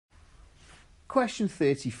Question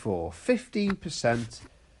 34, 15%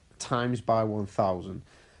 times by 1,000.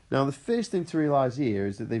 Now the first thing to realise here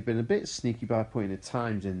is that they've been a bit sneaky by putting a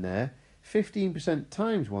times in there. 15%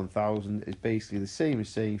 times 1,000 is basically the same as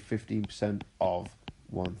saying 15% of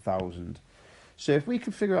 1,000. So if we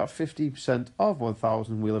can figure out 15% of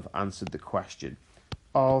 1,000, we'll have answered the question.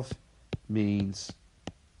 Of means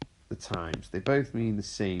the times. They both mean the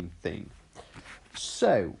same thing.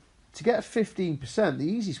 So to get 15%, the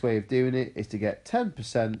easiest way of doing it is to get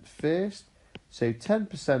 10% first. So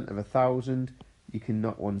 10% of 1,000, you can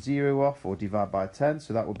knock 1 0 off or divide by 10,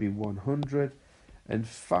 so that would be 100. And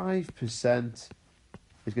 5%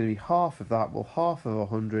 is going to be half of that. Well, half of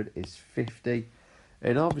 100 is 50.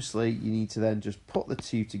 And obviously, you need to then just put the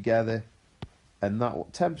two together, and that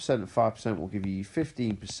 10% and 5% will give you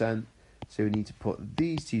 15%. So we need to put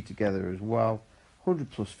these two together as well.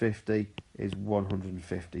 100 plus 50 is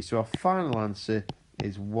 150. So our final answer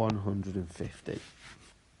is 150.